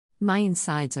My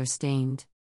insides are stained,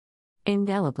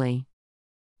 indelibly,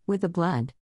 with the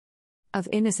blood of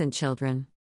innocent children.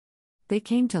 They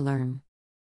came to learn.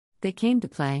 They came to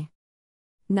play.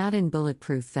 Not in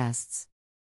bulletproof vests.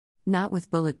 Not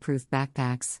with bulletproof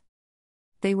backpacks.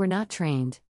 They were not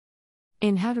trained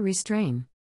in how to restrain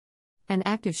an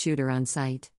active shooter on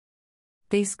sight.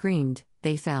 They screamed,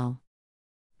 they fell.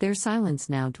 Their silence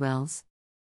now dwells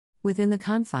within the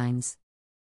confines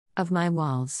of my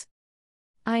walls.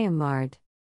 I am marred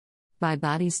by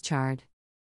bodies charred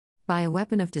by a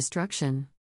weapon of destruction.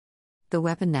 The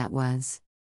weapon that was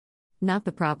not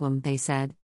the problem, they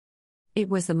said. It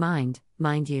was the mind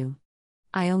you.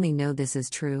 I only know this is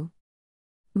true.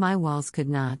 My walls could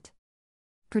not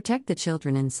protect the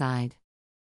children inside.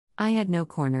 I had no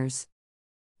corners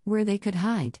where they could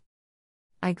hide.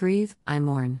 I grieve, I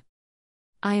mourn.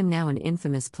 I am now an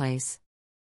infamous place.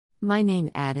 My name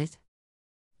added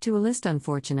to a list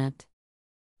unfortunate.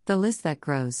 The list that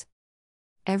grows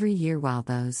every year while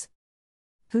those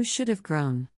who should have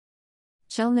grown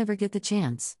shall never get the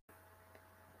chance.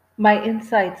 My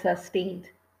insides are stained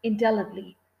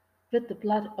indelibly with the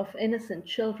blood of innocent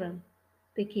children.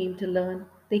 They came to learn,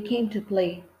 they came to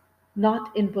play,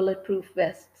 not in bulletproof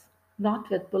vests, not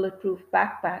with bulletproof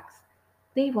backpacks.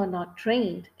 They were not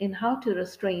trained in how to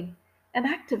restrain an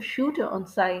active shooter on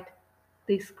sight.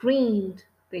 They screamed,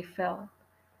 they fell.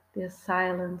 Their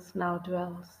silence now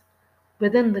dwells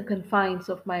within the confines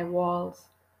of my walls.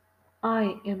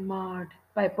 I am marred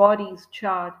by bodies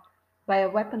charred by a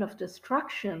weapon of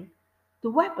destruction. The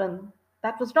weapon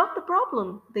that was not the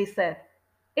problem, they said.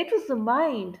 It was the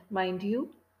mind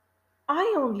you.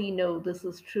 I only know this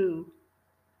is true.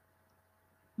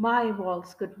 My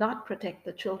walls could not protect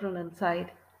the children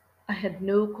inside. I had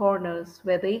no corners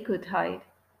where they could hide.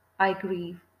 I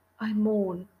grieve. I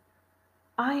mourn.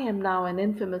 I am now an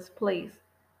infamous place.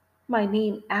 My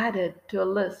name added to a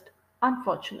list,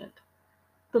 unfortunate.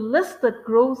 The list that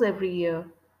grows every year,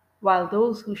 while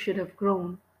those who should have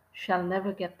grown shall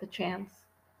never get the chance.